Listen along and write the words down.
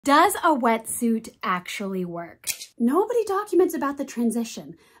Does a wetsuit actually work? Nobody documents about the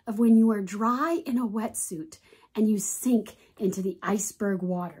transition of when you are dry in a wetsuit and you sink into the iceberg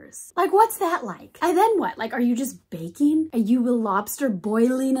waters. Like, what's that like? And then what? Like, are you just baking? Are you a lobster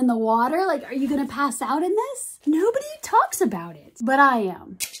boiling in the water? Like, are you gonna pass out in this? Nobody talks about it, but I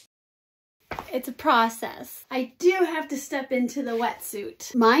am. It's a process. I do have to step into the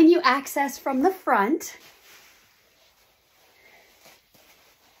wetsuit. Mine you access from the front.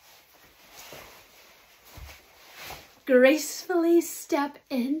 Gracefully step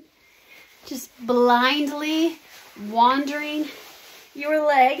in, just blindly wandering your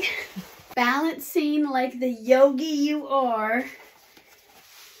leg, balancing like the yogi you are.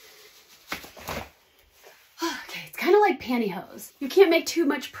 Okay, it's kind of like pantyhose. You can't make too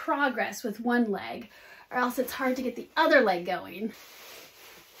much progress with one leg, or else it's hard to get the other leg going.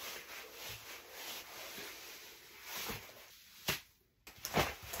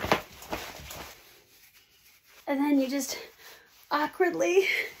 And then you just awkwardly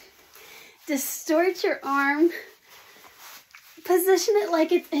distort your arm, position it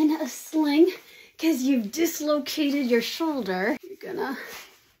like it's in a sling because you've dislocated your shoulder. You're gonna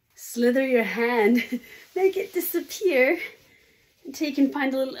slither your hand, make it disappear until you can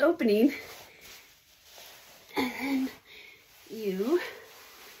find a little opening. And then you,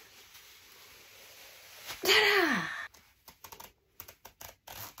 ta-da!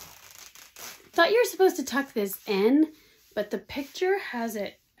 Thought you were supposed to tuck this in, but the picture has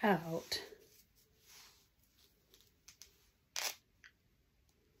it out.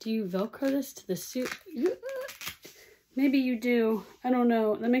 Do you Velcro this to the suit? Maybe you do. I don't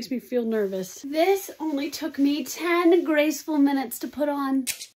know. That makes me feel nervous. This only took me 10 graceful minutes to put on.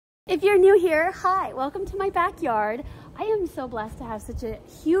 If you're new here, hi, welcome to my backyard. I am so blessed to have such a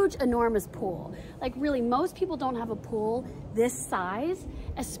huge, enormous pool. Like really, most people don't have a pool this size,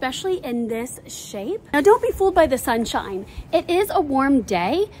 especially in this shape. Now don't be fooled by the sunshine. It is a warm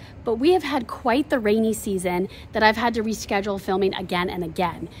day, but we have had quite the rainy season that I've had to reschedule filming again and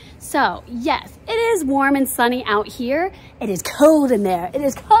again. So yes, it is warm and sunny out here. It is cold in there. It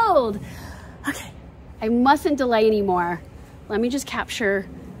is cold. Okay, I mustn't delay anymore. Let me just capture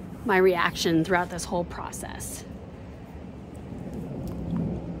my reaction throughout this whole process.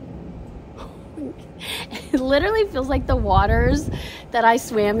 It literally feels like the waters that I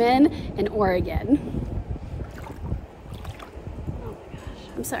swam in Oregon. Oh my gosh,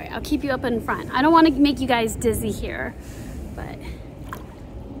 I'm sorry, I'll keep you up in front. I don't want to make you guys dizzy here, but.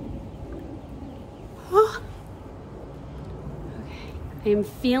 Oh. Okay, I am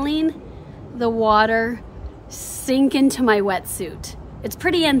feeling the water sink into my wetsuit. It's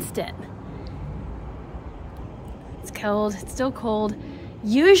pretty instant. It's cold, it's still cold.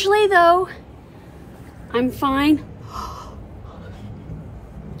 Usually though, I'm fine.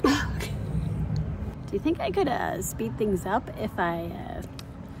 Do you think I could speed things up if I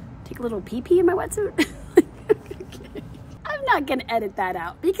take a little pee-pee in my wetsuit? Okay. I'm not gonna edit that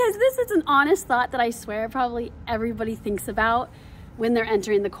out because this is an honest thought that I swear probably everybody thinks about when they're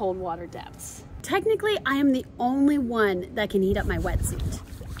entering the cold water depths. Technically, I am the only one that can heat up my wetsuit.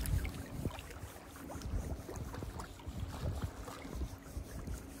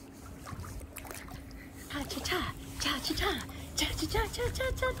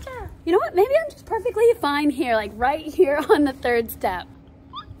 You know what? Maybe I'm just perfectly fine here, like right here on the third step.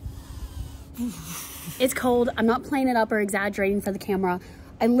 It's cold. I'm not playing it up or exaggerating for the camera.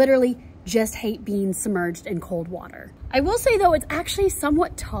 I literally just hate being submerged in cold water. I will say though, it's actually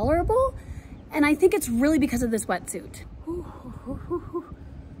somewhat tolerable, and I think it's really because of this wetsuit.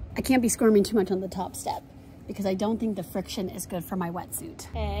 I can't be squirming too much on the top step because I don't think the friction is good for my wetsuit.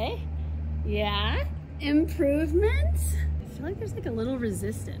 Hey, yeah, improvements? I feel like there's like a little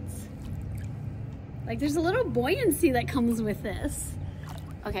resistance. Like there's a little buoyancy that comes with this.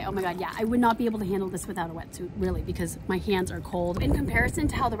 Okay, oh my God, yeah, I would not be able to handle this without a wetsuit, really, because my hands are cold. In comparison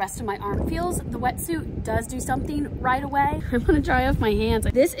to how the rest of my arm feels, the wetsuit does do something right away. I wanna dry off my hands.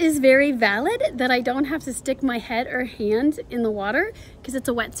 This is very valid that I don't have to stick my head or hand in the water because it's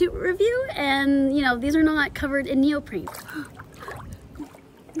a wetsuit review and, you know, these are not covered in neoprene.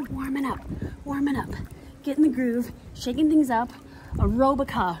 Warming up, get in the groove, shaking things up,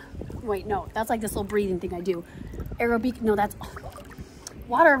 aerobica. Wait, no, that's like this little breathing thing I do. Aerobic, no, that's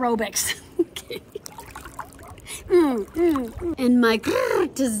water aerobics. Okay. In my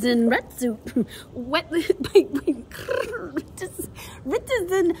Rrtizan wetsuit,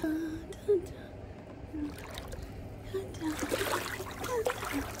 Rrtizan.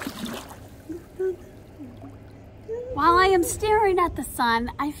 While I am staring at the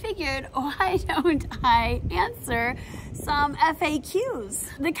sun, I figured, why don't I answer some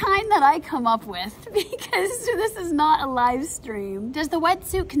FAQs? The kind that I come up with, because this is not a live stream. Does the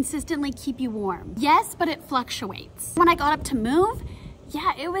wetsuit consistently keep you warm? Yes, but it fluctuates. When I got up to move,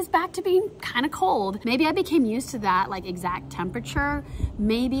 yeah, it was back to being kind of cold. Maybe I became used to that like exact temperature.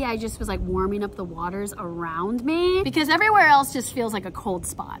 Maybe I just was like warming up the waters around me because everywhere else just feels like a cold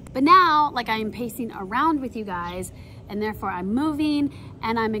spot. But now, like I am pacing around with you guys, and therefore I'm moving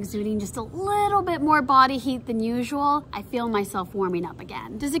and I'm exuding just a little bit more body heat than usual, I feel myself warming up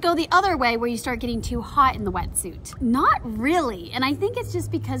again. Does it go the other way where you start getting too hot in the wetsuit? Not really, and I think it's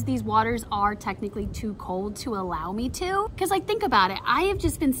just because these waters are technically too cold to allow me to. Because like, think about it, I have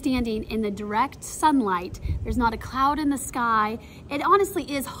just been standing in the direct sunlight. There's not a cloud in the sky. It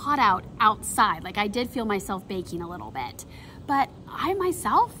honestly is hot outside. Like I did feel myself baking a little bit. But I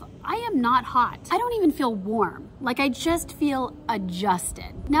myself, I am not hot. I don't even feel warm. Like I just feel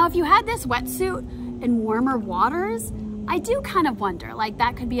adjusted. Now, if you had this wetsuit in warmer waters, I do kind of wonder, like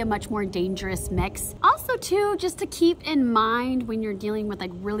that could be a much more dangerous mix. Also too, just to keep in mind when you're dealing with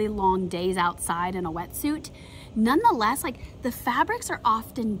like really long days outside in a wetsuit, nonetheless, like the fabrics are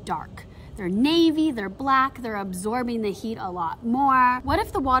often dark. They're navy, they're black, they're absorbing the heat a lot more. What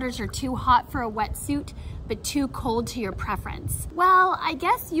if the waters are too hot for a wetsuit, but too cold to your preference? Well, I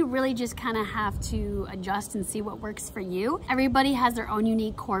guess you really just kind of have to adjust and see what works for you. Everybody has their own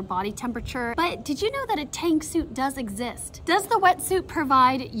unique core body temperature, but did you know that a tank suit does exist? Does the wetsuit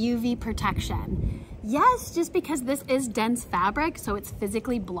provide UV protection? Yes, just because this is dense fabric, so it's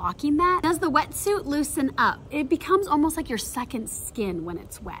physically blocking that. Does the wetsuit loosen up? It becomes almost like your second skin when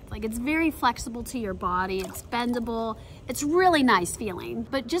it's wet. Like it's very flexible to your body, it's bendable. It's really nice feeling,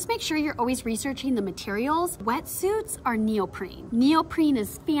 but just make sure you're always researching the materials. Wetsuits are neoprene. Neoprene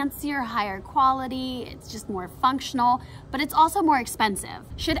is fancier, higher quality, it's just more functional, but it's also more expensive.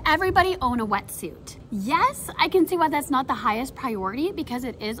 Should everybody own a wetsuit? Yes, I can see why that's not the highest priority because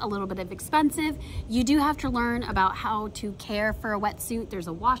it is a little bit of expensive. You do have to learn about how to care for a wetsuit. There's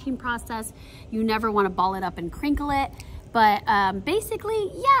a washing process. You never want to ball it up and crinkle it. But basically,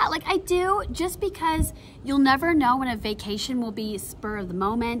 yeah, like I do, just because you'll never know when a vacation will be spur of the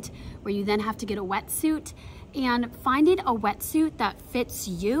moment where you then have to get a wetsuit, and finding a wetsuit that fits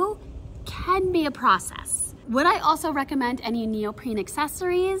you can be a process. Would I also recommend any neoprene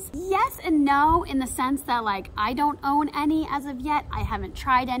accessories? Yes and no, in the sense that like I don't own any as of yet. I haven't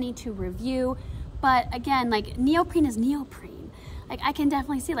tried any to review, but again, like neoprene is neoprene. Like I can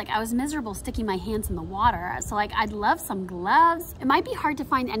definitely see, like I was miserable sticking my hands in the water. So like I'd love some gloves. It might be hard to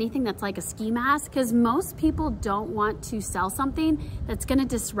find anything that's like a ski mask because most people don't want to sell something that's gonna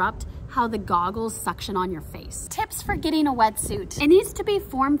disrupt how the goggles suction on your face. Tips for getting a wetsuit. It needs to be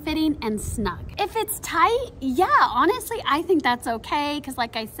form-fitting and snug. If it's tight, yeah, honestly, I think that's okay. Cause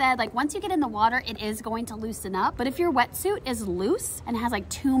like I said, like once you get in the water, it is going to loosen up. But if your wetsuit is loose and has like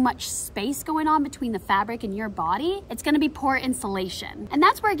too much space going on between the fabric and your body, it's gonna be poor insulation. And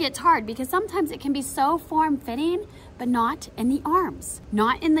that's where it gets hard because sometimes it can be so form-fitting, but not in the arms,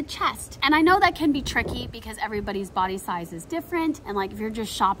 not in the chest. And I know that can be tricky because everybody's body size is different. And like if you're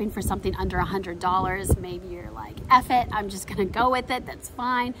just shopping for something under $100, maybe you're like, F it, I'm just gonna go with it, that's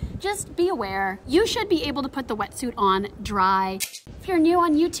fine. Just be aware. You should be able to put the wetsuit on dry. If you're new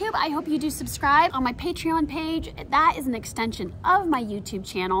on YouTube, I hope you do subscribe. On my Patreon page, that is an extension of my YouTube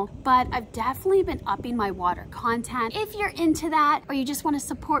channel, but I've definitely been upping my water content. If you're into that, or you just wanna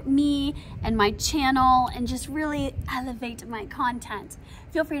support me and my channel and just really elevate my content,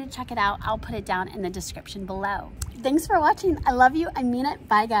 feel free to check it out. I'll put it down in the description below. Thanks for watching. I love you. I mean it.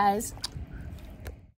 Bye, guys.